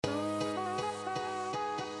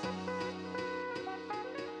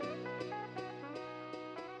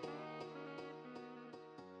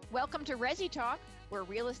Welcome to Resi Talk, where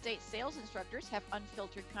real estate sales instructors have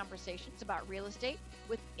unfiltered conversations about real estate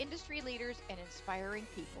with industry leaders and inspiring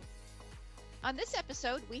people. On this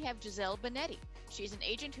episode, we have Giselle Benetti. She's an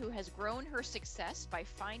agent who has grown her success by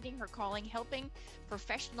finding her calling, helping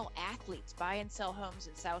professional athletes buy and sell homes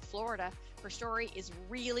in South Florida. Her story is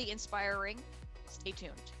really inspiring. Stay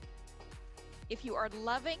tuned. If you are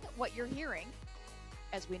loving what you're hearing,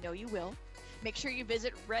 as we know you will, make sure you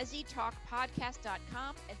visit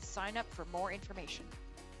ResiTalkPodcast.com and sign up for more information.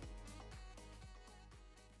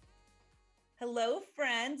 Hello,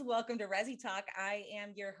 friends. Welcome to Resi Talk. I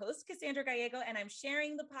am your host, Cassandra Gallego, and I'm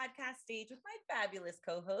sharing the podcast stage with my fabulous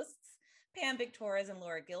co-hosts, Pam Victorez and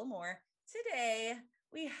Laura Gilmore. Today,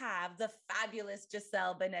 we have the fabulous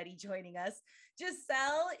Giselle Benetti joining us.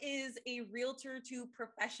 Giselle is a realtor to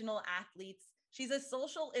professional athletes. She's a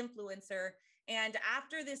social influencer. And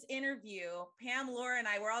after this interview, Pam, Laura, and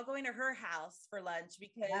I, we're all going to her house for lunch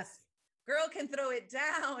because girl can throw it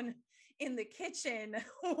down in the kitchen.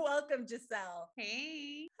 Welcome, Giselle.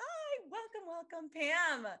 Hey. Hi, welcome,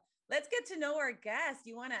 Pam. Let's get to know our guest.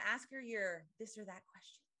 You want to ask her your this or that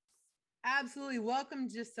question? Absolutely. Welcome,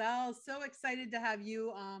 Giselle. So excited to have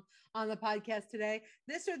you on the podcast today.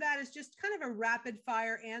 This or that is just kind of a rapid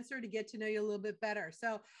fire answer to get to know you a little bit better.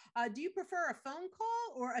 So do you prefer a phone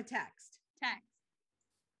call or a text? Text.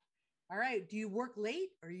 All right. Do you work late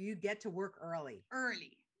or you get to work early?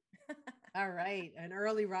 Early. All right. An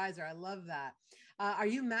early riser. I love that. Are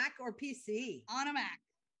you Mac or PC? On a Mac.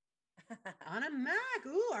 On a Mac.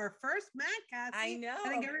 Ooh, our first Mac, Cassie. I know. I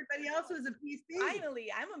think everybody else was a PC.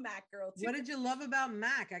 Finally, I'm a Mac girl too. What did you love about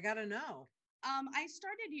Mac? I got to know. I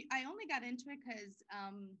only got into it because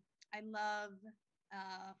I love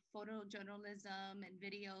photojournalism and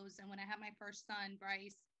videos. And when I had my first son,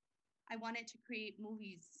 Bryce, I wanted to create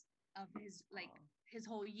movies of his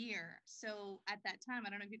whole year. So at that time, I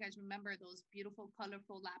don't know if you guys remember those beautiful,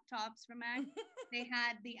 colorful laptops from Mac. They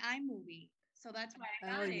had the iMovie. So that's why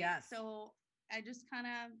I got it. Yes. So I just kind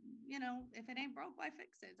of, if it ain't broke, why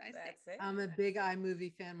fix it? That's it. I'm a big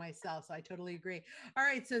iMovie fan myself, so I totally agree. All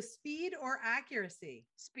right. So speed or accuracy?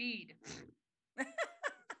 Speed. The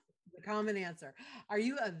common answer. Are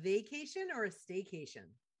you a vacation or a staycation?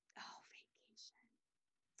 Oh, vacation.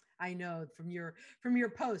 I know from your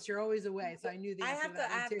posts, you're always away. So I knew the answer. I have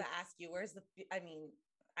to ask you,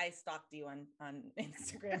 I stalked you on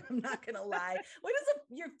Instagram. I'm not going to lie. What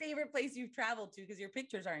is your favorite place you've traveled to? Because your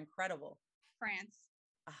pictures are incredible. France.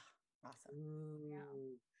 Oh, awesome. Ooh. Yeah.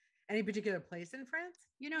 Any particular place in France?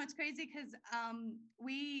 It's crazy because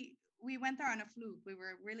we went there on a fluke. We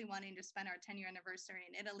were really wanting to spend our 10-year anniversary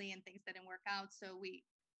in Italy and things didn't work out. So we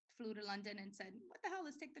flew to London and said, what the hell,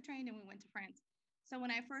 let's take the train. And we went to France. So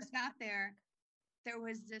when I first got there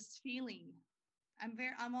was this feeling.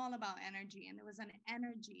 I'm all about energy. And there was an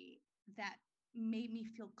energy that made me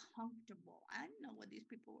feel comfortable. I didn't know what these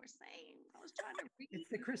people were saying. I was trying to read. It's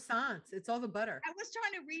the croissants. It's all the butter. I was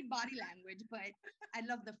trying to read body language, but I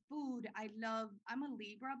love the food. I'm a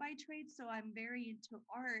Libra by trade. So I'm very into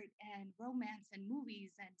art and romance and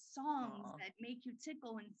movies and songs that make you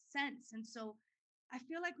tickle and sense. And so I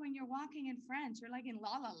feel like when you're walking in France, you're like in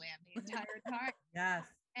La La Land the entire time. Yes.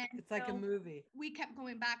 And it's like a movie. We kept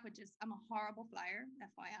going back, I'm a horrible flyer,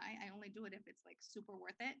 FYI. I only do it if it's like super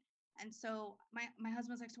worth it. And so my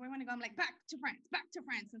husband's like, so where do you want to go? I'm like, back to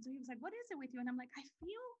France. And so he was like, what is it with you? And I'm like, I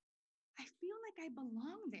feel like I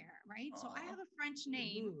belong there, right? So I have a French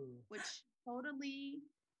name, which totally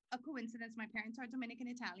a coincidence. My parents are Dominican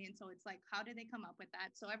Italian. So it's like, how did they come up with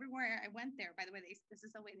that? So everywhere I went there, by the way, this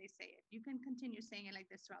is the way they say it. You can continue saying it like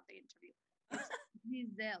this throughout the interview. It's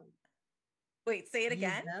Giselle. Wait, say it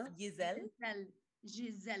again. Giselle.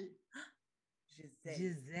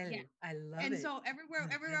 Yeah. I love it. And so everywhere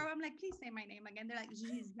I'm like, please say my name again. They're like,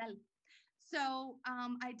 Giselle. So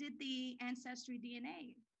I did the ancestry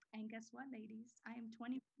DNA. And guess what, ladies? I am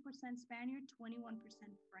 21% Spaniard, 21%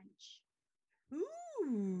 French.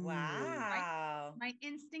 Ooh. Wow. Right? My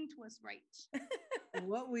instinct was right.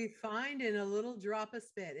 What we find in a little drop of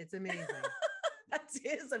spit. It's amazing. That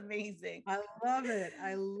is amazing. I love it.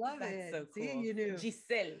 That's so cool. See, you knew.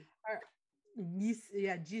 Giselle.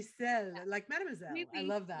 Giselle, like Mademoiselle. Oui. I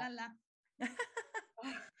love that.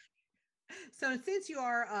 So since you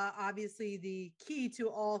are obviously the key to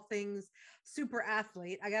all things super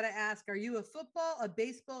athlete, I got to ask, are you a football, a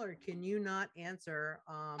baseball, or can you not answer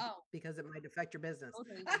because it might affect your business?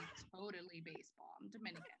 Totally baseball. I'm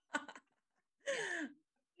Dominican.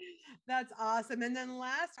 That's awesome. And then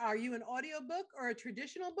last, are you an audiobook or a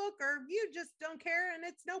traditional book, or you just don't care and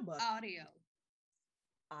it's no book?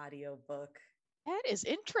 Audiobook. That is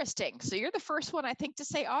interesting. So you're the first one, I think, to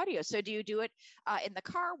say audio. So do you do it in the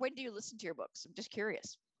car? When do you listen to your books? I'm just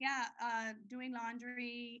curious. Yeah, doing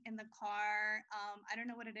laundry in the car. I don't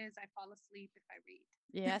know what it is. I fall asleep if I read.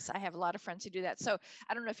 Yes, I have a lot of friends who do that. So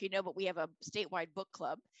I don't know if you know, but we have a statewide book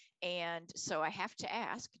club. And so I have to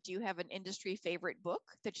ask, do you have an industry favorite book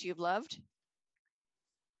that you've loved?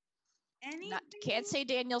 Can't say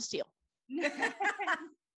Danielle Steele.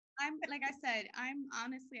 I'm like I said, I'm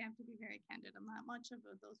honestly, I have to be very candid. I'm not much of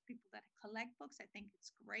those people that collect books. I think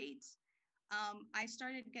it's great. I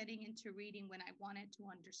started getting into reading when I wanted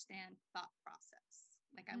to understand thought process.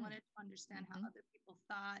 Like I wanted to understand how other people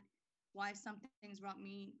thought, why some things rubbed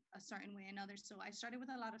me a certain way and others. So I started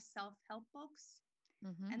with a lot of self-help books.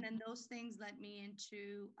 And then those things led me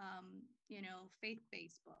into,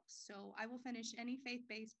 faith-based books. So I will finish any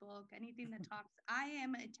faith-based book, anything that talks. I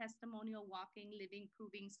am a testimonial, walking, living,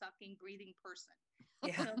 proving, sucking, breathing person.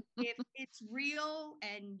 Yeah. So if it's real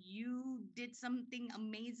and you did something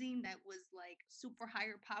amazing that was like super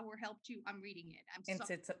higher power helped you, I'm reading it.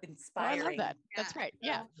 It's inspiring. I love that. Yeah. That's right. So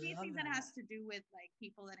yeah. anything that has to do with like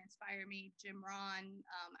people that inspire me, Jim Rohn,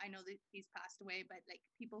 I know that he's passed away, but like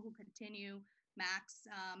people who continue,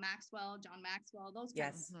 Maxwell, John Maxwell, those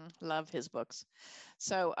guys. Love his books.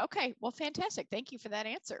 So, okay. Well, fantastic. Thank you for that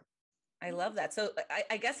answer. I love that. So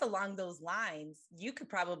I guess along those lines, you could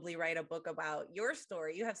probably write a book about your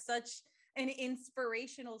story. You have such an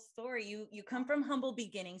inspirational story. You come from humble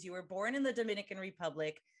beginnings. You were born in the Dominican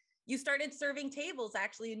Republic. You started serving tables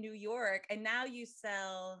actually in New York, and now you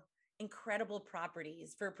sell incredible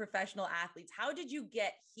properties for professional athletes. How did you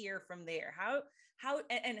get here from there? How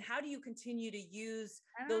do you continue to use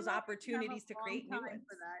those opportunities to create new ones?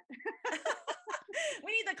 For that.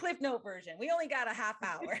 We need the Cliff Note version. We only got a half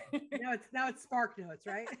hour. now it's Spark Notes,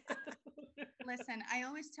 right? Listen, I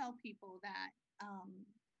always tell people that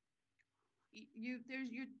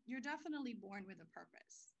you're definitely born with a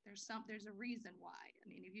purpose. There's a reason why. I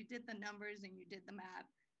mean, if you did the numbers and you did the math,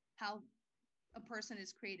 how a person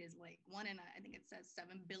is created is like one in I think it says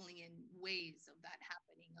 7 billion ways of that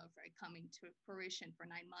happening, of coming to fruition for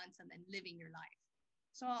 9 months and then living your life.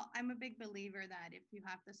 So I'm a big believer that if you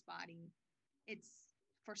have this body, it's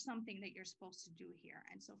for something that you're supposed to do here.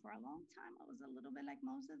 And so for a long time, I was a little bit like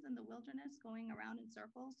Moses in the wilderness, going around in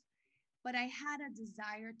circles, but I had a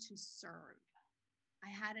desire to serve. I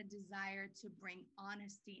had a desire to bring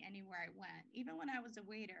honesty anywhere I went. Even when I was a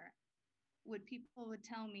waiter, people would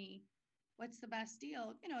tell me, what's the best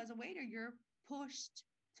deal? You know, as a waiter, you're pushed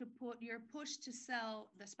to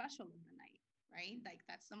sell the special of the night, right? Like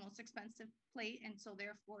that's the most expensive plate. And so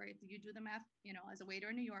therefore, if you do the math, as a waiter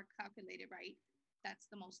in New York, calculate it right, that's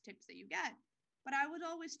the most tips that you get. But I would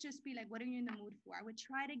always just be like, what are you in the mood for? I would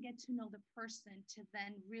try to get to know the person to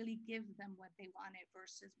then really give them what they wanted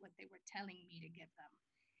versus what they were telling me to give them.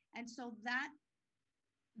 And so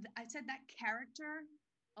I said that character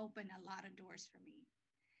opened a lot of doors for me.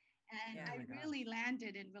 And I really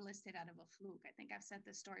landed in real estate out of a fluke. I think I've said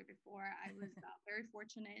this story before. I was very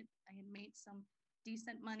fortunate. I had made some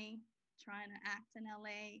decent money trying to act in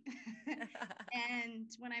LA. And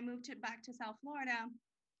when I moved back to South Florida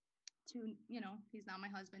he's now my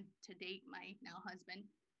husband, to date my now husband,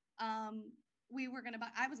 I was going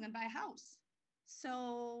to buy a house.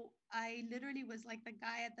 So I literally was like, the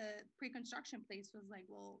guy at the pre-construction place was like,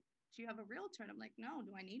 well, do you have a realtor? And I'm like, no,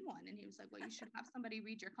 do I need one? And he was like, well, you should have somebody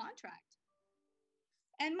read your contract.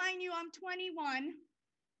 And mind you, I'm 21,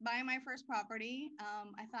 buying my first property.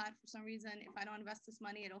 I thought for some reason, if I don't invest this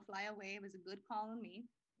money, it'll fly away. It was a good call on me.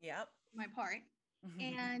 Yep. My part.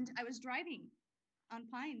 And I was driving on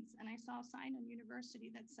Pines and I saw a sign on University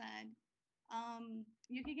that said,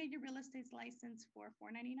 you can get your real estate license for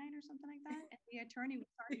 $4.99 or something like that. And the attorney was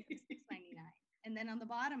starting at $6.99. And then on the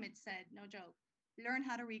bottom, it said, no joke, learn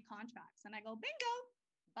how to read contracts. And I go, bingo,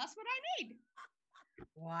 that's what I need.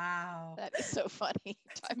 Wow. That is so funny.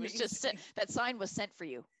 That sign was sent for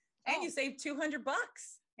you. And you saved $200. Look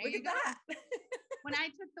at that. When I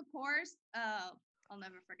took the course, I'll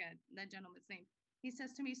never forget that gentleman's name. He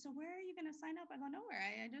says to me, so where are you going to sign up? I go, nowhere.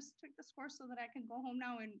 I just took this course so that I can go home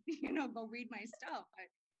now and, go read my stuff.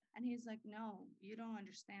 And he's like, no, you don't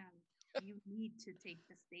understand. You need to take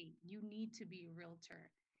the state. You need to be a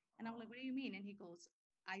realtor. And I'm like, what do you mean? And he goes,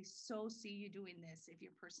 I so see you doing this. If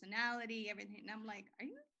your personality, everything. And I'm like, are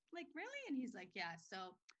you like, really? And he's like, yeah.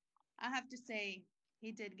 So I have to say,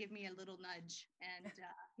 he did give me a little nudge and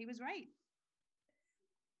he was right.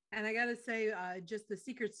 And I gotta say, just the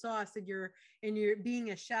secret sauce in your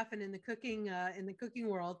being a chef and in the cooking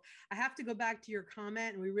world. I have to go back to your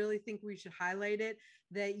comment, and we really think we should highlight it.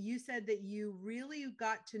 That you said that you really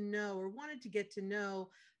got to know or wanted to get to know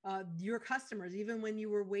your customers, even when you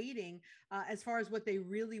were waiting, as far as what they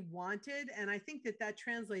really wanted. And I think that that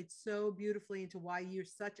translates so beautifully into why you're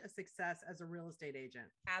such a success as a real estate agent.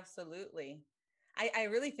 Absolutely. I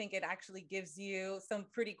really think it actually gives you some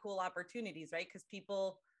pretty cool opportunities, right? Because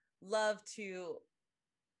people love to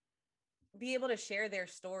be able to share their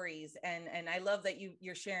stories, and I love that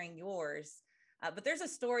you're sharing yours. But there's a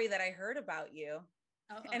story that I heard about you.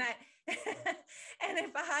 Uh-oh. And I and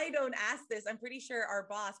if I don't ask this, I'm pretty sure our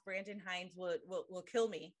boss Brandon Hines will kill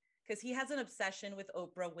me, because he has an obsession with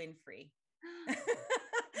Oprah Winfrey.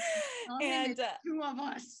 And two of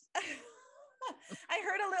us. I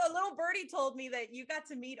heard a little birdie told me that you got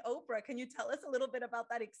to meet Oprah. Can you tell us a little bit about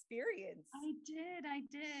that experience? I did.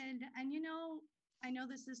 And I know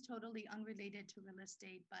this is totally unrelated to real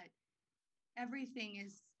estate, but everything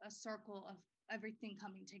is a circle of everything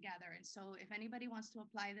coming together. And so if anybody wants to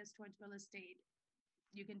apply this towards real estate,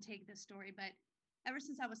 you can take this story. But ever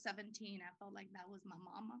since I was 17, I felt like that was my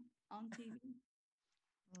mama on TV.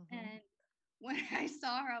 Mm-hmm. And when I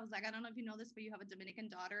saw her, I was like, I don't know if you know this, but you have a Dominican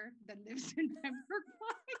daughter that lives in Denver.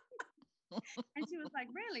 And she was like,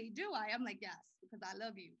 really? Do I? I'm like, yes, because I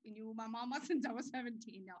love you. And you were my mama since I was 17.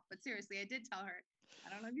 No, but seriously, I did tell her,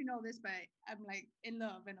 I don't know if you know this, but I'm like in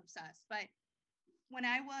love and obsessed. But when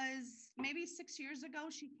I was maybe 6 years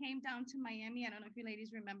ago, she came down to Miami. I don't know if you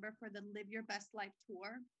ladies remember, for the Live Your Best Life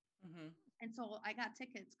tour. Mm-hmm. And so I got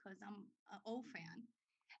tickets because I'm an O fan.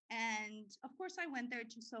 And of course, I went there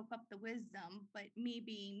to soak up the wisdom. But me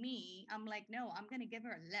being me, I'm like, no, I'm going to give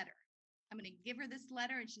her a letter. I'm going to give her this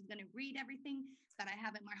letter, and she's going to read everything that I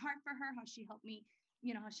have in my heart for her, how she helped me,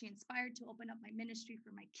 how she inspired to open up my ministry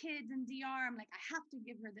for my kids in DR. I'm like, I have to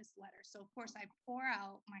give her this letter. So, of course, I pour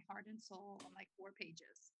out my heart and soul on like 4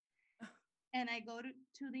 pages. And I go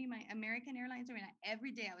to my American Airlines arena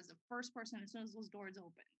every day. I was the first person as soon as those doors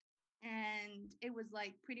opened. And it was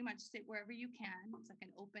like pretty much sit wherever you can. It's like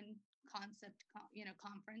an open concept,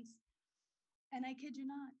 conference. And I kid you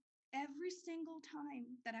not, every single time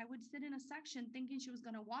that I would sit in a section thinking she was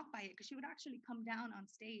going to walk by it, because she would actually come down on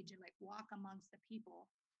stage and like walk amongst the people,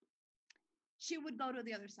 she would go to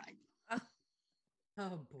the other side.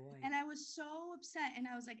 Oh boy. And I was so upset. And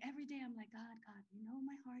I was like, every day I'm like, God, you know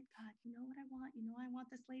my heart. God, you know what I want. I want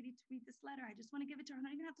this lady to read this letter. I just want to give it to her. I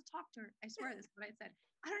don't even have to talk to her. I swear this is what I said.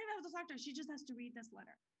 I don't even have to talk to her. She just has to read this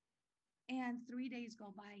letter. And 3 days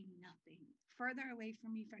go by, nothing. Further away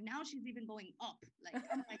from me. For now, she's even going up. Like,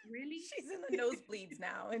 I'm like, really? She's in the nosebleeds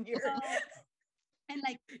now, and you're and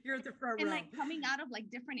like you're at the front row. And like coming out of like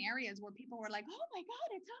different areas where people were like, "Oh my God,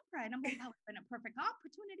 it's Oprah!" And I'm like, "That would have been a perfect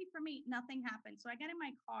opportunity for me." Nothing happened. So I get in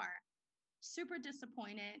my car, super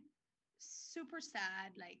disappointed, super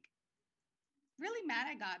sad, like really mad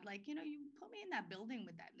at God. Like, you put me in that building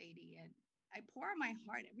with that lady, and I pour my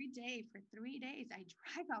heart every day for 3 days. I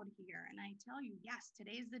drive out here and I tell you, yes,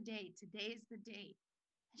 today's the day. Today is the day.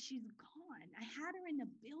 And she's gone. I had her in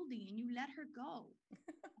the building and you let her go.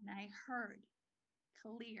 And I heard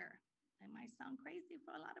clear. It might sound crazy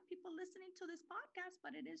for a lot of people listening to this podcast,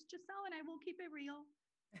 but it is Giselle, and I will keep it real.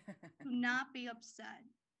 Do not be upset,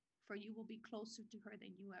 for you will be closer to her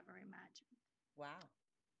than you ever imagined. Wow.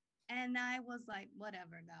 And I was like,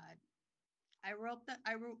 whatever, God. I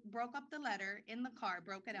broke up the letter in the car,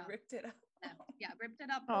 broke it up. Ripped it up. Yeah, ripped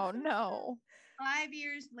it up. Oh, no. 5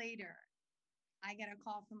 years later, I get a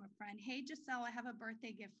call from a friend. Hey, Giselle, I have a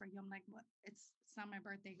birthday gift for you. I'm like, what? It's not my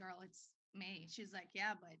birthday, girl. It's May. She's like,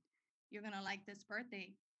 yeah, but you're going to like this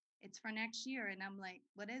birthday. It's for next year. And I'm like,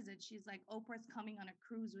 what is it? She's like, Oprah's coming on a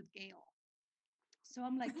cruise with Gayle. So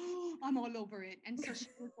I'm like, oh, I'm all over it. And so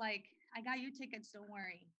she was like, I got you tickets. Don't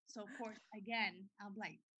worry. So of course, again, I'm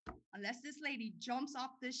like, unless this lady jumps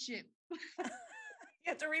off this ship. You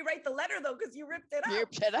have to rewrite the letter though, because you ripped it up.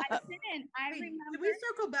 I didn't. I remember. Did we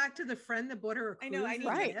circle back to the friend that bought her a cruise? I know. I need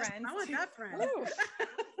right. friends. I want that friend.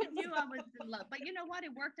 I knew I was in love, but you know what? It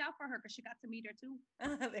worked out for her because she got to meet her too.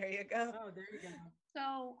 There you go. Oh, there you go.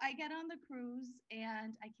 So I get on the cruise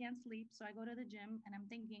and I can't sleep. So I go to the gym and I'm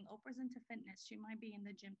thinking, Oprah's into fitness. She might be in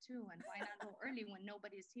the gym too. And why not go early when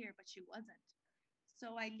nobody's here? But she wasn't.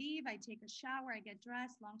 So I leave, I take a shower, I get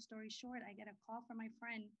dressed. Long story short, I get a call from my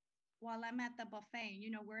friend while I'm at the buffet.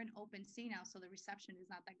 We're in open sea now, so the reception is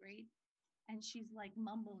not that great. And she's like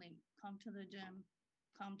mumbling, come to the gym.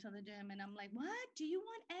 And I'm like, what? Do you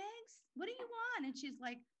want eggs? What do you want? And she's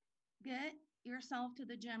like, get yourself to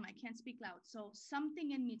the gym. I can't speak loud. So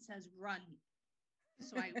something in me says run.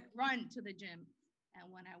 So I run to the gym.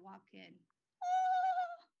 And when I walk in,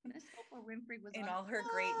 Miss Oprah Winfrey was In on all her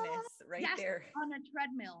greatness, right yes, there. on a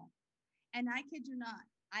treadmill. And I kid you not,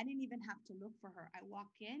 I didn't even have to look for her. I walk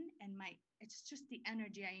in and it's just the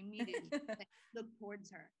energy. I immediately look towards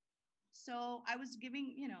her. So I was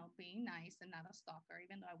giving, being nice and not a stalker,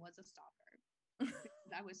 even though I was a stalker.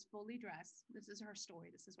 I was fully dressed. This is her story.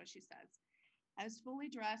 This is what she says. I was fully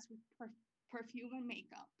dressed with perfume and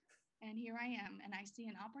makeup. And here I am. And I see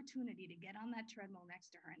an opportunity to get on that treadmill next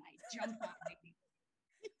to her. And I jump on it.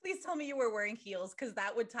 Please tell me you were wearing heels, because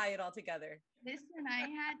that would tie it all together. Listen, I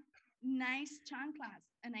had nice chanclas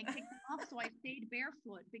and I kicked them off. So I stayed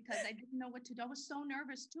barefoot because I didn't know what to do. I was so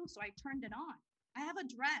nervous too. So I turned it on. I have a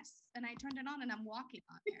dress and I turned it on and I'm walking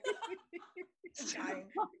on there.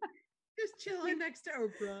 Just chilling next to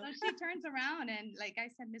Oprah. So she turns around and like I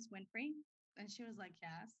said, Miss Winfrey, and she was like,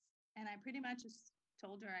 yes. And I pretty much just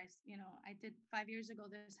told her, I did 5 years ago,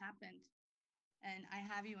 this happened. And I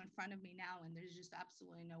have you in front of me now. And there's just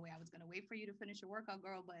absolutely no way I was going to wait for you to finish your workout,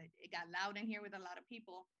 girl. But it got loud in here with a lot of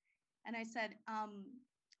people. And I said,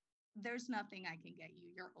 there's nothing I can get you.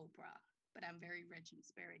 You're Oprah, but I'm very rich in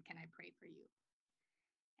spirit. Can I pray for you?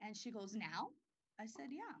 And she goes, now? I said,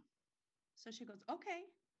 yeah. So she goes, okay.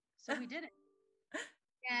 So we did it.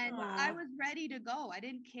 And I was ready to go. I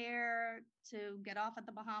didn't care to get off at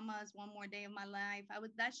the Bahamas one more day of my life.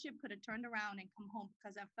 That ship could have turned around and come home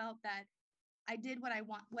because I felt that I did what I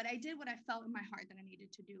felt in my heart that I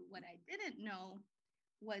needed to do. What I didn't know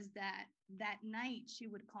was that night she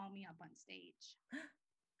would call me up on stage.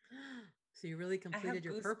 So you really completed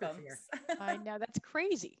your purpose here. I know, that's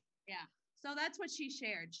crazy. Yeah. So that's what she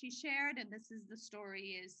shared. She shared, and this is the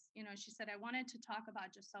story is, she said, I wanted to talk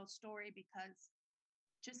about Giselle's story because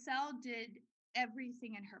Giselle did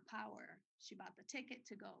everything in her power. She bought the ticket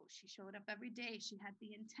to go. She showed up every day. She had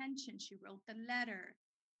the intention. She wrote the letter.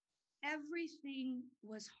 Everything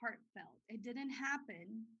was heartfelt. It didn't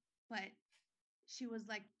happen, but she was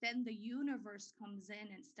like, then the universe comes in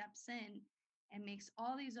and steps in and makes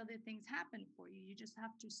all these other things happen for you. You just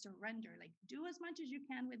have to surrender, like do as much as you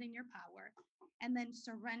can within your power and then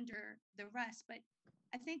surrender the rest. But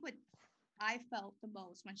I think what I felt the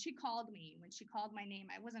most when she called my name,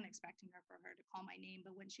 I wasn't expecting for her to call my name,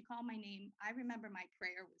 but when she called my name, I remember my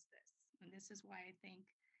prayer was this. And this is why I think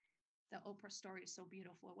the Oprah story is so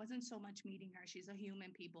beautiful. It wasn't so much meeting her. She's a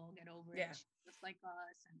human, people get over it. She's just like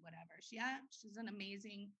us and whatever. She's an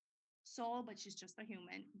amazing soul, but she's just a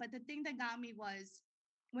human. But the thing that got me was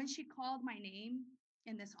when she called my name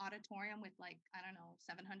in this auditorium with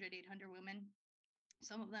 700, 800 women.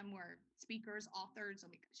 Some of them were speakers, authors.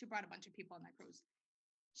 She brought a bunch of people on that cruise.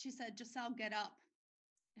 She said, Giselle, get up.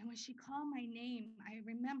 And when she called my name, I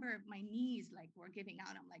remember my knees were giving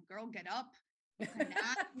out. I'm like, girl, get up.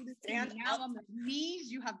 Stand out on the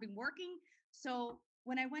knees. You have been working. So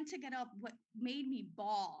when I went to get up, what made me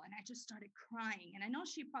bawl and I just started crying. And I know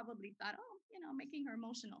she probably thought, making her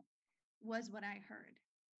emotional, was what I heard.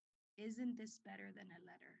 Isn't this better than a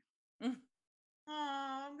letter?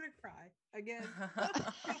 Oh, I'm gonna cry again.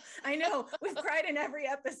 I know we've cried in every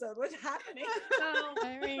episode. What's happening? So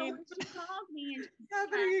when she called me and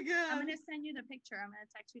I'm gonna send you the picture. I'm gonna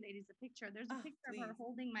text you ladies the picture. There's a picture of her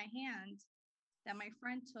holding my hand that my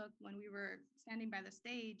friend took when we were standing by the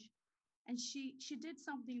stage. And she did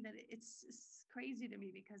something that it's crazy to me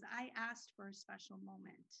because I asked for a special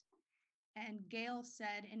moment. And Gail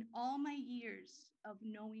said, in all my years of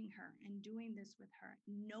knowing her and doing this with her,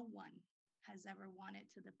 no one has ever wanted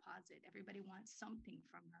to deposit. Everybody wants something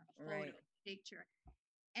from her, a photo, a picture.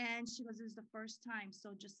 And she goes, this is the first time.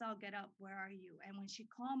 So Giselle, get up. Where are you? And when she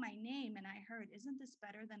called my name and I heard, isn't this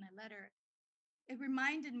better than a letter? It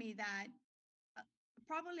reminded me that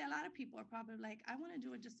probably a lot of people are probably like, I want to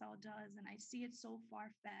do what Giselle does. And I see it so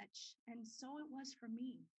far-fetched. And so it was for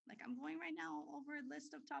me. Like I'm going right now over a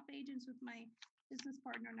list of top agents with my business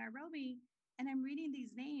partner, Nairobi. And I'm reading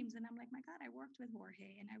these names and I'm like, my God, I worked with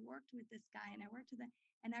Jorge and I worked with this guy and I worked with them.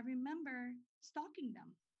 And I remember stalking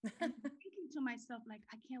them and thinking to myself, like,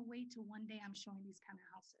 I can't wait till one day I'm showing these kind of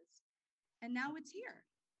houses. And now it's here.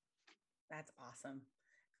 That's awesome.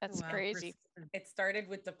 That's crazy. It started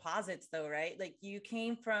with deposits though, right? Like you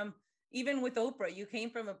came from, even with Oprah, you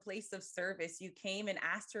came from a place of service. You came and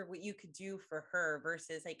asked her what you could do for her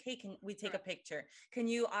versus like, hey, can we take a picture? Can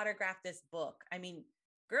you autograph this book? I mean,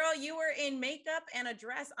 girl, you were in makeup and a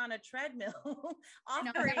dress on a treadmill.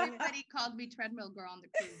 Everybody called me treadmill girl on the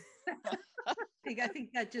cruise. I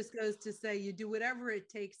think that just goes to say you do whatever it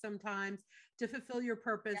takes sometimes to fulfill your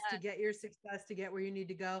purpose, to get your success, to get where you need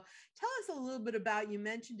to go. Tell us a little bit about, you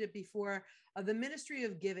mentioned it before, the Ministry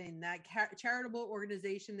of Giving, that charitable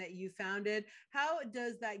organization that you founded. How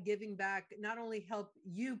does that giving back not only help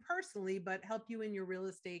you personally, but help you in your real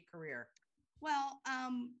estate career? Well,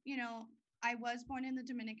 I was born in the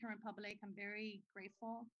Dominican Republic. I'm very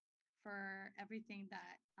grateful for everything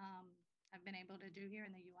that I've been able to do here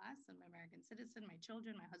in the US. I'm an American citizen, my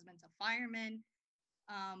children, my husband's a fireman,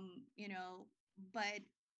 but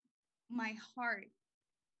my heart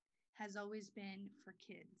has always been for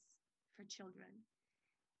kids, for children.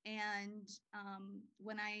 And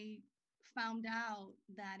when I found out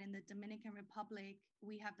that in the Dominican Republic,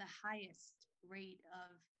 we have the highest rate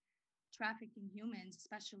of trafficking humans,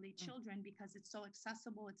 especially children, because it's so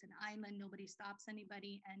accessible. It's an island, nobody stops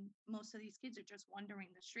anybody. And most of these kids are just wandering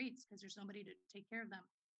the streets because there's nobody to take care of them.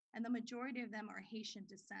 And the majority of them are Haitian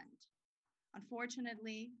descent.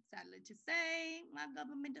 Unfortunately, sadly to say, my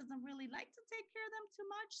government doesn't really like to take care of them too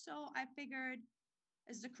much. So I figured,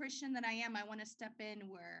 as the Christian that I am, I want to step in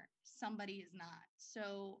where somebody is not.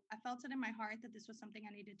 So I felt it in my heart that this was something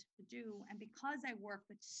I needed to do. And because I work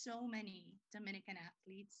with so many Dominican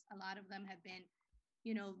athletes, a lot of them have been,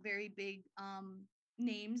 very big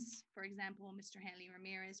names. For example, Mr. Hanley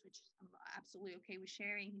Ramirez, which I'm absolutely okay with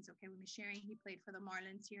sharing. He's okay with me sharing. He played for the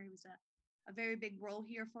Marlins here. He was a very big role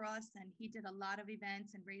here for us. And he did a lot of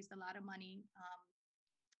events and raised a lot of money.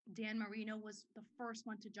 Dan Marino was the first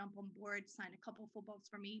one to jump on board, signed a couple footballs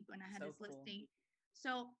for me when I had his listing.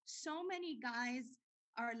 So many guys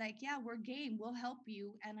are like, yeah, we're game, we'll help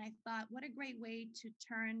you. And I thought, what a great way to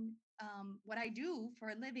turn what I do for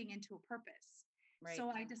a living into a purpose. Right. So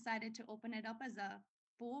I decided to open it up as a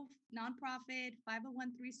full nonprofit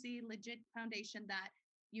 501(c)(3) legit foundation that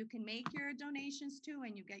you can make your donations to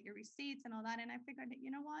and you get your receipts and all that. And I figured,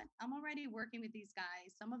 you know what, I'm already working with these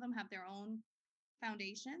guys. Some of them have their own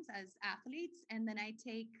foundations as athletes, and then I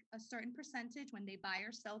take a certain percentage when they buy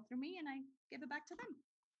or sell through me and I give it back to them.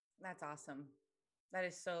 That's awesome. That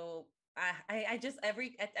is so, I just,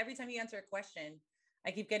 every time you answer a question,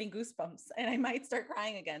 I keep getting goosebumps and I might start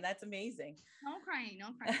crying again. That's amazing. No crying.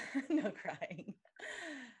 No crying.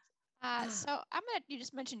 So you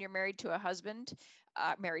just mentioned you're married to a fireman.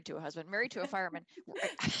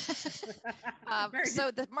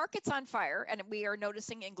 So the market's on fire, and we are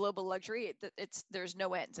noticing in global luxury that there's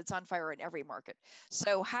no ends. It's on fire in every market.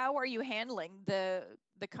 So how are you handling the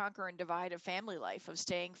conquer and divide of family life, of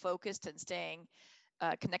staying focused and staying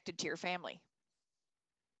connected to your family?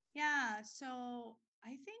 Yeah, so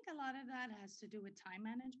I think a lot of that has to do with time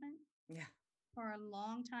management. Yeah. For a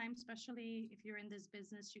long time, especially if you're in this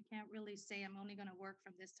business, you can't really say I'm only going to work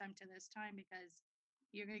from this time to this time because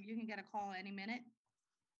you can get a call any minute.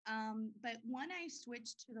 But when I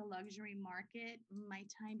switched to the luxury market, my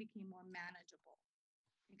time became more manageable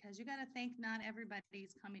because you got to think not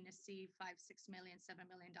everybody's coming to see $5-6 million, $7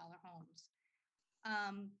 million homes.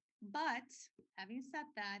 But having said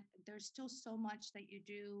that, there's still so much that you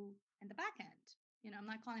do in the back end. I'm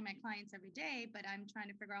not calling my clients every day, but I'm trying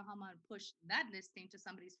to figure out how I'm going to push that listing to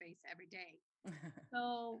somebody's face every day.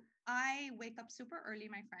 So I wake up super early,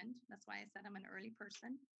 my friend. That's why I said I'm an early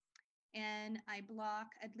person. And I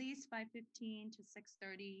block at least 5:15 to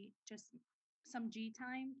 6:30, just some G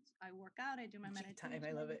time. I work out, I do my meditation.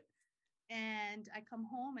 I love it. And I come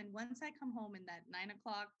home. And once I come home and that 9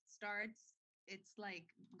 o'clock starts, it's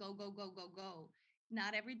like, go, go, go, go, go.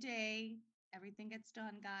 Not every day. Everything gets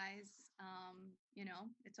done, guys.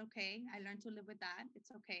 It's okay. I learned to live with that.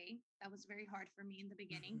 It's okay. That was very hard for me in the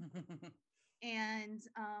beginning. And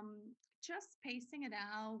just pacing it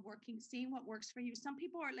out, working, seeing what works for you. Some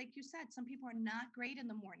people are, like you said, some people are not great in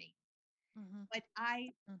the morning. Mm-hmm. But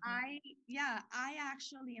I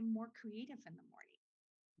actually am more creative in the morning.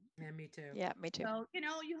 Yeah, me too. Yeah, me too. So,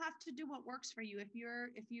 you have to do what works for you. If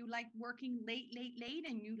you like working late,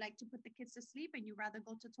 and you like to put the kids to sleep and you rather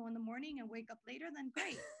go to 2 a.m. and wake up later, then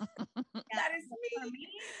great. That is me. For me,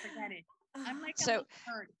 forget it. I'm like, so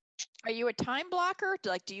are you a time blocker?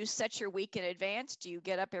 Like, do you set your week in advance? Do you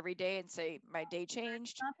get up every day and say, my day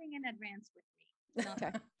changed? Nothing in advance with me. Nothing.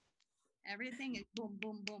 Okay. Everything is boom,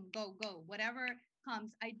 boom, boom, go, go. Whatever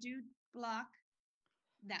comes, I do block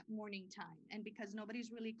that morning time. And because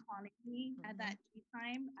nobody's really calling me at that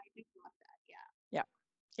time, I do block that.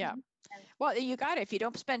 Yeah. Well, you got it. If you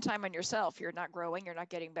don't spend time on yourself, you're not growing, you're not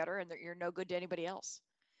getting better, and you're no good to anybody else.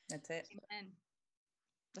 That's it. Amen.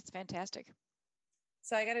 That's fantastic.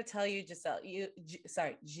 So I got to tell you, Giselle,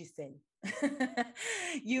 Giselle,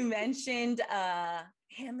 you mentioned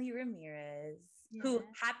Hanley Ramirez, who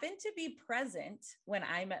happened to be present when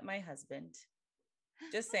I met my husband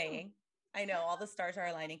Just saying. I know all the stars are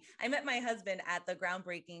aligning. I met my husband at the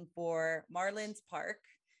groundbreaking for Marlins Park.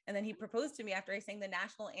 And then he proposed to me after I sang the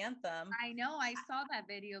national anthem. I know. I saw that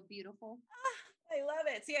video. Beautiful. I love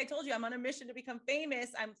it. See, I told you I'm on a mission to become famous.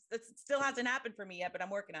 It still hasn't happened for me yet, but I'm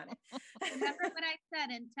working on it. Remember what I said,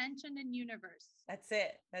 intention and universe. That's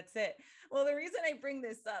it. That's it. Well, the reason I bring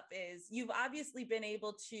this up is you've obviously been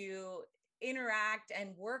able to interact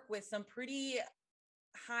and work with some pretty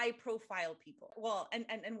high profile people. Well,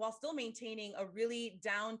 and while still maintaining a really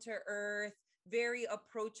down to earth, very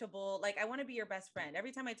approachable, like I want to be your best friend.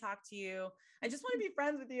 Every time I talk to you, I just want to be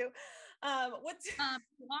friends with you.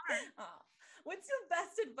 What's the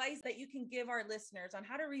best advice that you can give our listeners on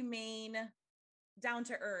how to remain down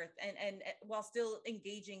to earth and while still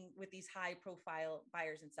engaging with these high profile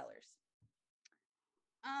buyers and sellers?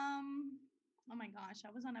 Oh my gosh,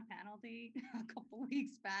 I was on a panel a couple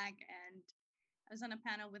weeks back, and I was on a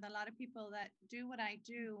panel with a lot of people that do what I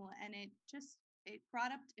do, and it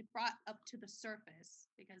brought up to the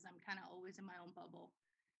surface, because I'm kind of always in my own bubble.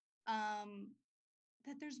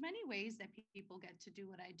 That there's many ways that people get to do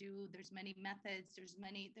what I do. There's many methods. There's a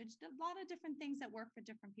lot of different things that work for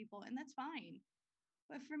different people, and that's fine.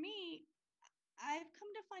 But for me, I've come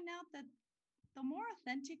to find out that the more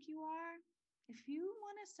authentic you are, if you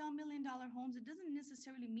want to sell $1 million homes, it doesn't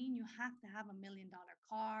necessarily mean you have to have $1 million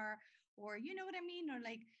car, or, you know what I mean? Or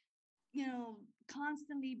like,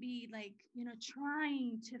 constantly be like,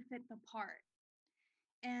 trying to fit the part.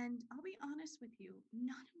 And I'll be honest with you,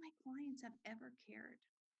 none of my clients have ever cared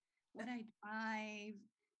what I drive,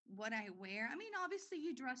 what I wear. I mean, obviously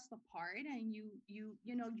you dress the part, and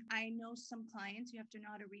I know some clients, you have to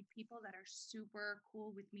know how to read people that are super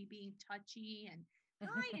cool with me being touchy and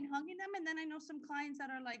hi and hugging them. And then I know some clients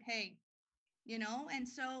that are like, hey, and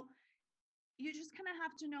so you just kind of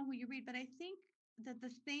have to know who you read. But I think that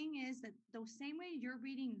the thing is that the same way you're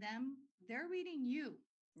reading them, they're reading you.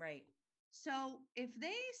 Right. So if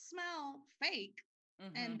they smell fake,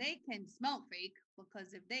 and they can smell fake,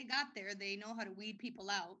 because if they got there, they know how to weed people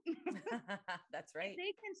out. That's right. If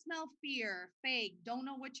they can smell fear, fake, don't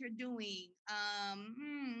know what you're doing,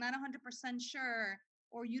 not 100% sure,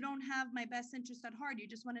 or you don't have my best interest at heart, you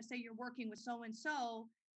just want to say you're working with so and so,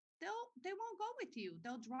 they won't go with you.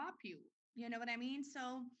 They'll drop you. You know what I mean?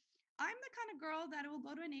 So I'm the kind of girl that will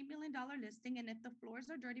go to an $8 million listing, and if the floors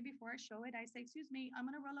are dirty before I show it, I say, excuse me, I'm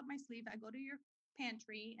going to roll up my sleeve. I go to your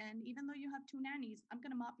pantry, and even though you have 2 nannies, I'm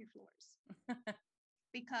going to mop your floors.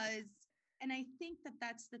 And I think that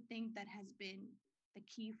that's the thing that has been the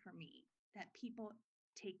key for me, that people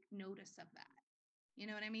take notice of that. You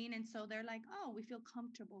know what I mean? And so they're like, oh, we feel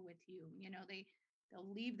comfortable with you. They'll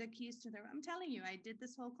leave the keys to their, I'm telling you, I did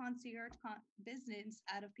this whole concierge business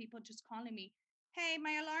out of people just calling me, hey,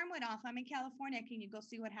 my alarm went off. I'm in California. Can you go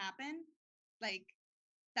see what happened? Like,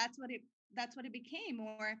 that's what it became.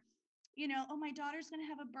 Or, oh, my daughter's going to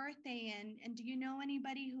have a birthday, and do you know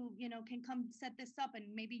anybody who, can come set this up, and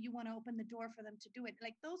maybe you want to open the door for them to do it,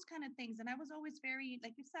 like those kind of things. And I was always very,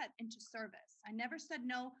 like you said, into service. I never said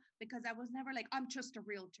no, because I was never like, I'm just a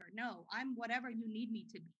realtor. No, I'm whatever you need me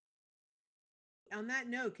to be. On that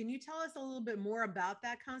note, can you tell us a little bit more about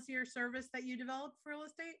that concierge service that you developed for real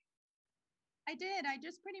estate? I did. I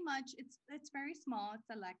just pretty much, it's very small. It's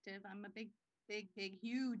selective. I'm a big,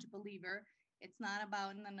 huge believer. It's not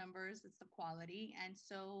about in the numbers, it's the quality. And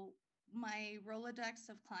so my Rolodex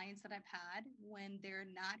of clients that I've had, when they're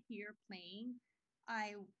not here playing,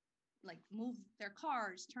 I like move their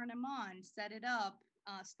cars, turn them on, set it up,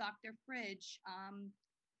 stock their fridge.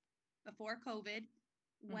 Before COVID,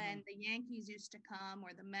 when the Yankees used to come,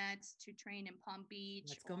 or the Mets to train in Palm Beach.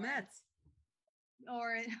 Let's go Mets.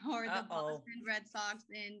 Or the Boston Red Sox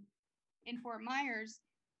in Fort Myers,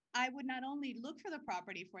 I would not only look for the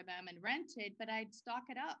property for them and rent it, but I'd stock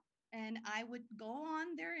it up. And I would go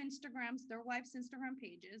on their Instagrams, their wife's Instagram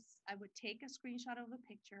pages. I would take a screenshot of the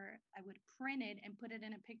picture. I would print it and put it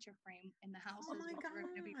in a picture frame in the house. Oh my God.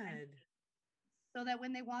 So that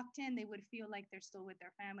when they walked in, they would feel like they're still with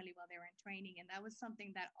their family while they were in training. And that was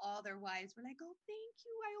something that all their wives were like, oh, thank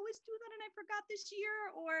you. I always do that, and I forgot this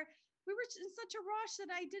year. Or we were in such a rush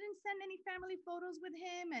that I didn't send any family photos with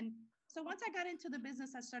him. And so once I got into the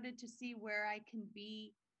business, I started to see where I can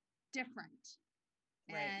be different.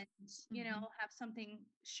 Right. And, have something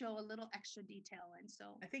show a little extra detail. And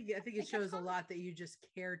so I think it shows a lot that you just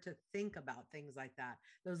care to think about things like that,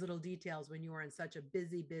 those little details, when you are in such a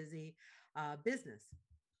busy business.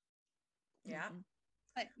 Yeah.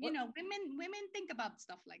 But women think about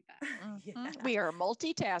stuff like that. Yeah. We are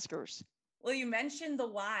multitaskers. Well, you mentioned the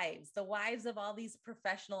wives of all these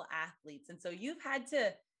professional athletes. And so you've had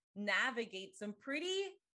to navigate some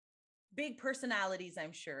pretty big personalities,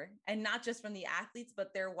 I'm sure, and not just from the athletes,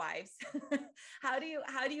 but their wives. How do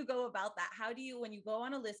you go about that? How do you, when you go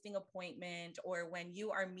on a listing appointment or when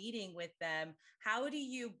you are meeting with them, how do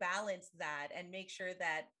you balance that and make sure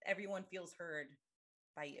that everyone feels heard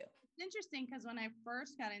by you? It's interesting because when I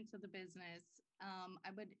first got into the business, I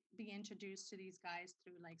would be introduced to these guys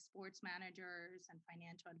through like sports managers and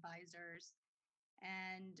financial advisors.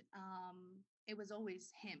 And it was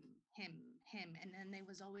always him. And then they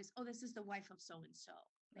was always, oh, this is the wife of so and so.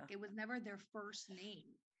 Like it was never their first name.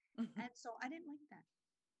 And so I didn't like that.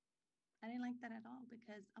 I didn't like that at all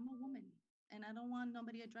because I'm a woman and I don't want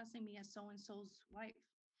nobody addressing me as so and so's wife.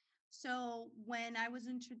 So when I was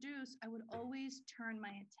introduced, I would always turn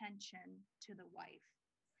my attention to the wife.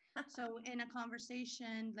 So in a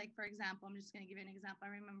conversation, like for example, I'm just going to give you an example.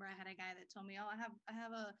 I remember I had a guy that told me, "Oh, I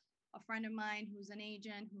have a friend of mine who's an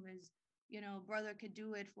agent who is, brother could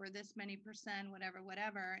do it for this many percent,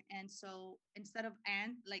 whatever." And so instead of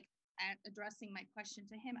addressing my question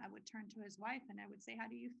to him, I would turn to his wife and I would say,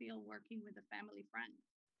 "How do you feel working with a family friend?"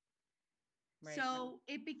 Right. So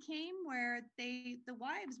it became where the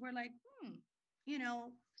wives were like,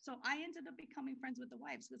 so I ended up becoming friends with the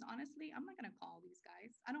wives because honestly, I'm not going to call these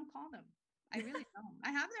guys. I don't call them. I really don't. I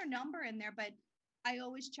have their number in there, but I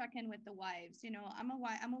always check in with the wives. I'm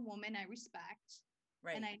a woman I respect.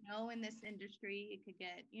 Right. And I know in this industry it could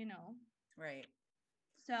get, Right.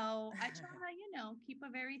 So I try to, keep a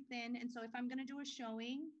very thin. And so if I'm going to do a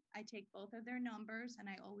showing, I take both of their numbers and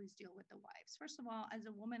I always deal with the wives. First of all, as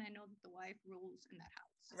a woman, I know that the wife rules in that house.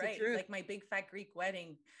 Right. Like my big fat Greek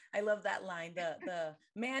wedding. I love that line. The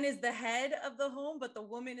man is the head of the home, but the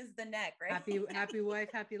woman is the neck, right? Happy wife,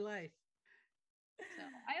 happy life. So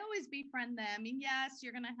I always befriend them. I mean, yes,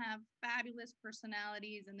 you're going to have fabulous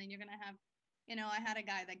personalities and then you're going to have, I had a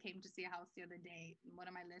guy that came to see a house the other day in one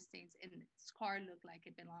of my listings and his car looked like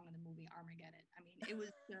it belonged in the movie Armageddon. I mean, it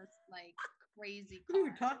was just like crazy car.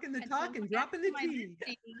 Ooh, talking the talk and dropping the tea.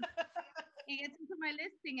 He gets into my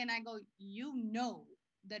listing and I go,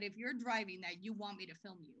 that if you're driving that, you want me to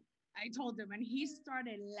film you. I told him and he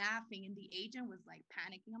started laughing and the agent was like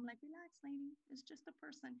panicking. I'm like, relax, lady. It's just a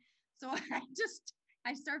person. So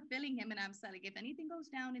I start filling him and I'm saying, like, if anything goes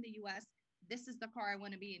down in the US, this is the car I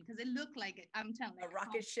want to be in because it looked like it. I'm telling you, a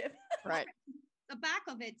rocket ship. Right. The back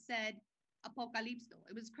of it said Apocalypso.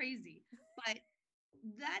 It was crazy. But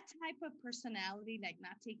that type of personality, like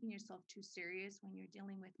not taking yourself too serious when you're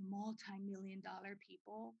dealing with multi-million-dollar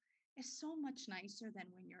people, is so much nicer than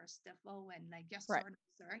when you're a stiffo and like just right. sort of,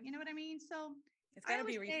 sir. You know what I mean? So it's got to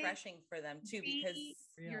be refreshing for them too because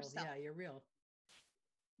yourself. Yeah, you're real.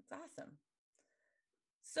 It's awesome.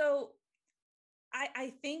 So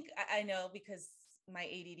I think I know because my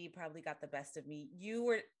ADD probably got the best of me. You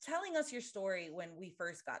were telling us your story when we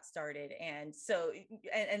first got started. And so,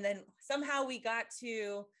 and then somehow we got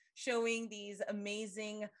to showing these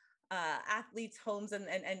amazing athletes' homes and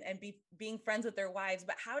being friends with their wives.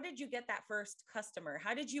 But how did you get that first customer?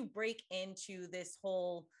 How did you break into this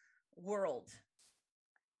whole world?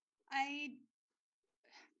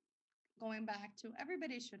 Going back to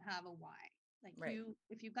everybody should have a why. Like right.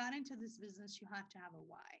 If you got into this business, you have to have a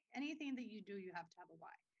why. Anything that you do, you have to have a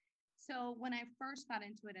why. So when I first got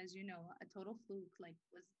into it, as you know, a total fluke, like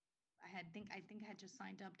I think I had just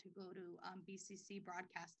signed up to go to BCC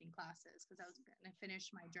broadcasting classes because I was going to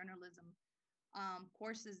finish my journalism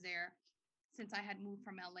courses there since I had moved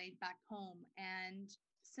from LA back home. And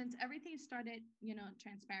since everything started,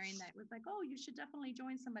 transpiring that was like, oh, you should definitely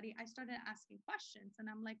join somebody. I started asking questions and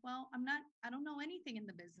I'm like, well, I don't know anything in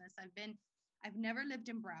the business. I've never lived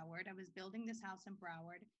in Broward. I was building this house in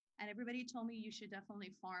Broward and everybody told me you should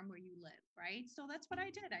definitely farm where you live, right? So that's what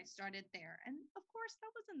I did. I started there. And of course,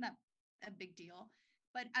 that wasn't a big deal.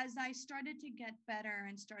 But as I started to get better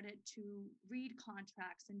and started to read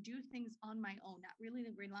contracts and do things on my own, not really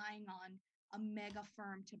relying on a mega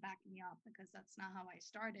firm to back me up because that's not how I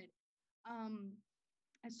started.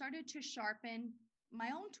 I started to sharpen my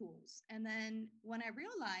own tools. And then when I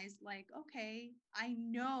realized like, okay, I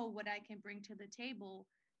know what I can bring to the table,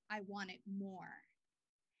 I wanted more.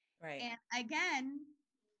 Right. And again,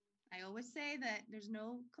 I always say that there's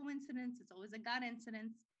no coincidence. It's always a God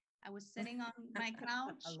incidence. I was sitting on my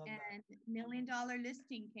couch and $1 Million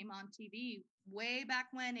Listing came on TV way back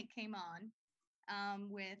when it came on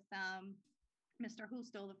with Mr.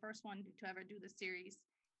 Husto, the first one to ever do the series.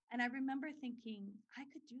 And I remember thinking, I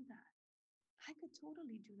could do that. I could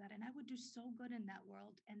totally do that. And I would do so good in that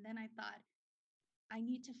world. And then I thought, I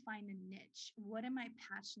need to find a niche. What am I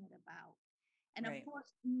passionate about? And right. Of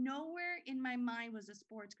course, nowhere in my mind was the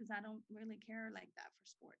sports because I don't really care like that for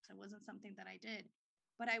sports. It wasn't something that I did.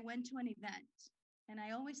 But I went to an event And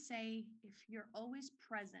I always say, if you're always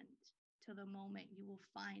present to the moment, you will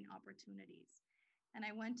find opportunities. And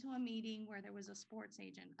I went to a meeting where there was a sports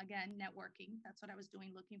agent, again, networking. That's what I was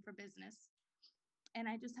doing, looking for business. And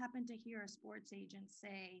I just happened to hear a sports agent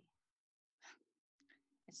say,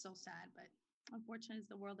 it's so sad, but unfortunately, it's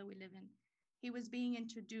the world that we live in. He was being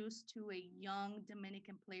introduced to a young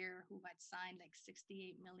Dominican player who had signed like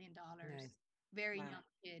 $68 million, Nice. very Wow. young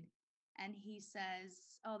kid. And he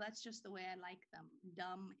says, oh, that's just the way I like them,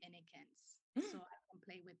 Dominicans, so I can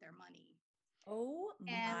play with their money. Oh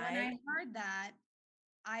And when my. I heard that,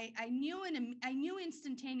 I knew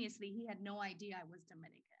instantaneously he had no idea I was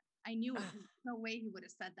Dominican. I knew it. There's no way he would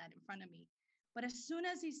have said that in front of me. But as soon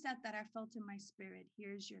as he said that, I felt in my spirit,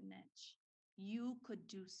 here's your niche. You could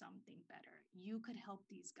do something better. You could help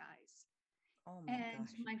these guys. Oh my And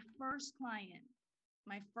gosh. my first client,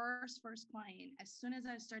 as soon as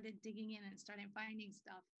I started digging in and started finding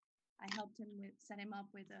stuff, I helped him set him up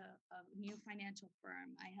with a new financial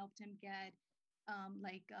firm. I helped him get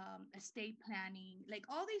estate planning, like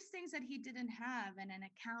all these things that he didn't have, and an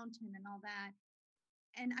accountant and all that.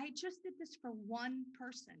 And I just did this for one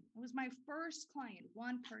person. It was my first client,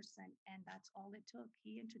 one person, and that's all it took.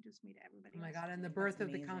 He introduced me to everybody Oh my else. God. And the birth That's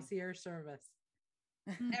of the amazing. concierge service.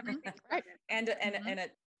 Everything Right. started. And Mhm.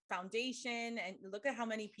 a foundation, and look at how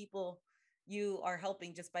many people you are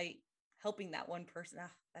helping just by helping that one person.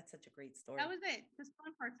 That's such a great story. That was it. Just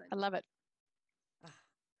one person. I love it.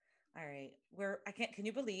 All right, can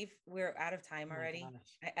you believe we're out of time Oh my already?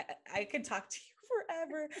 gosh. I could talk to you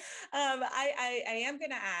forever. I am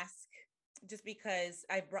gonna ask, just because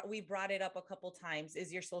we brought it up a couple times,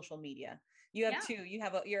 is your social media. You have two.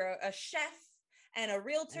 You're a chef and a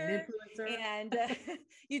realtor, influencer. and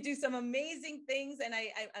you do some amazing things. And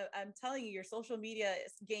I'm telling you, your social media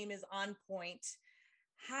game is on point.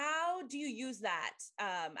 How do you use that?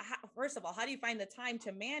 First of all, how do you find the time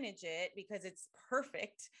to manage it? Because it's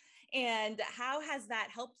perfect. And how has that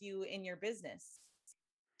helped you in your business?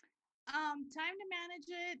 Time to manage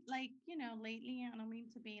it. Like, lately, I don't mean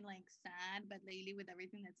to be like sad, but lately with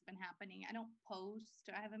everything that's been happening, I don't post.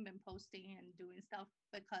 I haven't been posting and doing stuff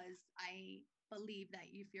because I believe that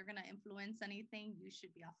if you're going to influence anything, you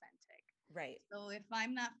should be authentic. Right. So if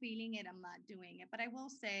I'm not feeling it, I'm not doing it. But I will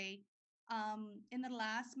say, in the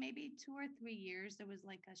last maybe 2 or 3 years, there was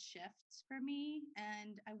like a shift for me,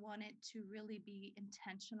 and I wanted to really be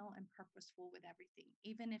intentional and purposeful with everything,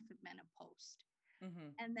 even if it meant a post.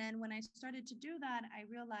 Mm-hmm. And then when I started to do that, I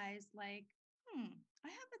realized like, I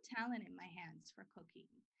have a talent in my hands for cooking.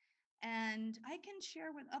 And I can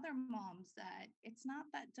share with other moms that it's not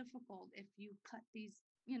that difficult if you cut these,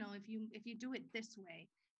 if you do it this way.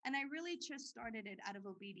 And I really just started it out of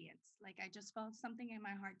obedience. Like I just felt something in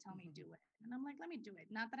my heart tell me do it. And I'm like, let me do it.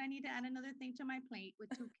 Not that I need to add another thing to my plate with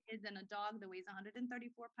 2 kids and a dog that weighs 134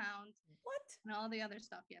 pounds What? and all the other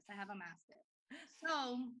stuff. Yes, I have a mastiff.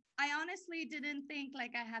 So I honestly didn't think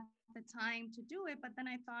like I had the time to do it. But then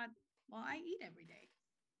I thought, well, I eat every day.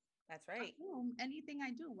 That's I right. film anything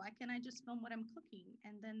I do. Why can't I just film what I'm cooking?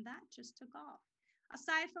 And then that just took off.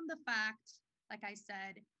 Aside from the fact, like I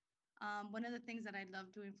said, one of the things that I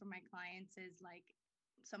love doing for my clients is like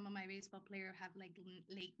some of my baseball players have like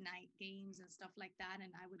late night games and stuff like that.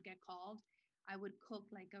 And I would get called. I would cook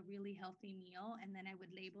like a really healthy meal and then I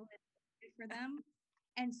would label it for them.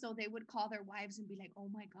 And so they would call their wives and be like, oh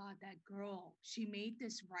my God, that girl, she made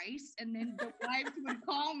this rice. And then the wives would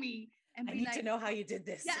call me and I be need like, to know how you did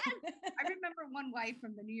this. yes. I remember one wife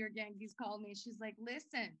from the New York Yankees called me. She's like,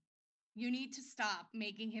 listen, you need to stop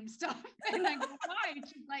making him stuff. And I go, why?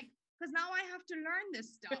 She's like, because now I have to learn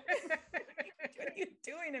this stuff. What are you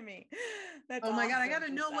doing to me? That's Oh my God. I awesome, got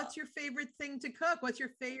to know Giselle. what's your favorite thing to cook. What's your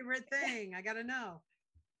favorite thing? I got to know.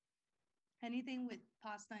 Anything with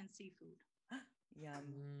pasta and seafood. Yum.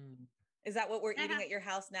 Mm. Is that what we're eating at your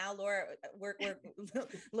house now, Laura? We're Laura,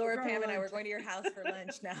 We're going Pam, to and I lunch. we're going to your house for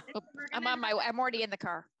lunch now. I'm already in the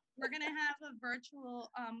car. We're gonna have a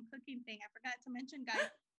virtual cooking thing. I forgot to mention, guys.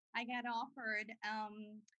 I got offered.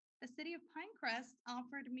 The city of Pinecrest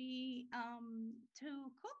offered me to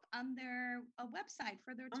cook on their website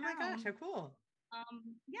for their Oh town. my gosh, how cool.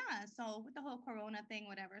 Yeah. So with the whole Corona thing,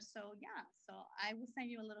 whatever. So yeah. So I will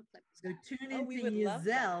send you a little clip. So tune Oh, we into would love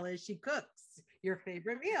Giselle that. as she cooks your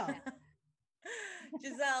favorite meal.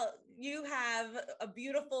 Giselle, you have a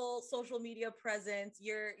beautiful social media presence.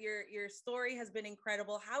 Your story has been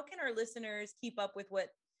incredible. How can our listeners keep up with what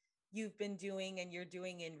you've been doing and you're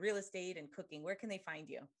doing in real estate and cooking? Where can they find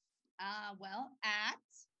you? Well, at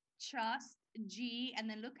Trust G, and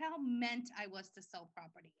then look how meant I was to sell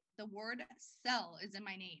property. The word sell is in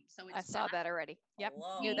my name. So it's I saw that already. Yep.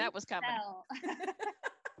 Hello. Knew that was coming. sell.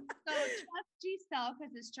 So trust Giselle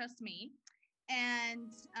because it's just me. And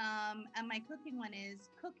my cooking one is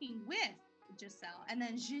cooking with Giselle. And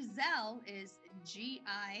then Giselle is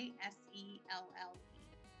Giselle.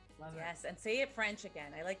 Love it. Yes, and say it French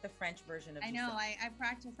again. I like the French version of I know. Giselle. I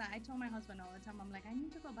practice that. I told my husband all the time. I'm like, I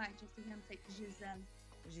need to go back just to hear him say Giselle.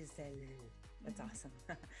 Giselle. That's awesome.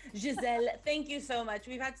 Giselle, thank you so much.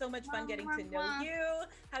 We've had so much fun getting to know you,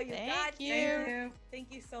 how you got here.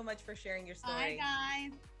 Thank you so much for sharing your story. Bye,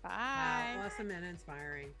 guys. Bye. Wow, awesome and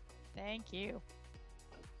inspiring. Thank you.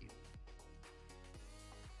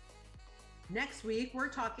 Next week, we're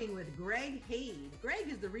talking with Greg Haid. Greg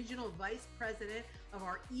is the Regional Vice President of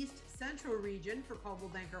our East Central region for Coldwell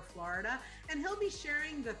Banker, Florida, and he'll be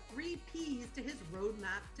sharing the 3 Ps to his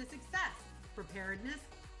roadmap to success: preparedness,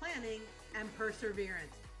 planning, and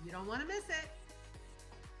perseverance. You don't want to miss it.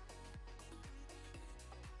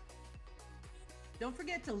 Don't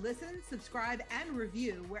forget to listen, subscribe, and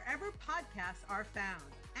review wherever podcasts are found.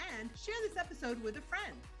 And share this episode with a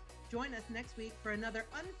friend. Join us next week for another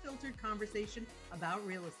unfiltered conversation about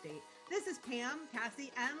real estate. This is Pam,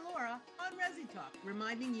 Cassie, and Laura on Resi Talk,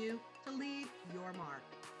 reminding you to leave your mark.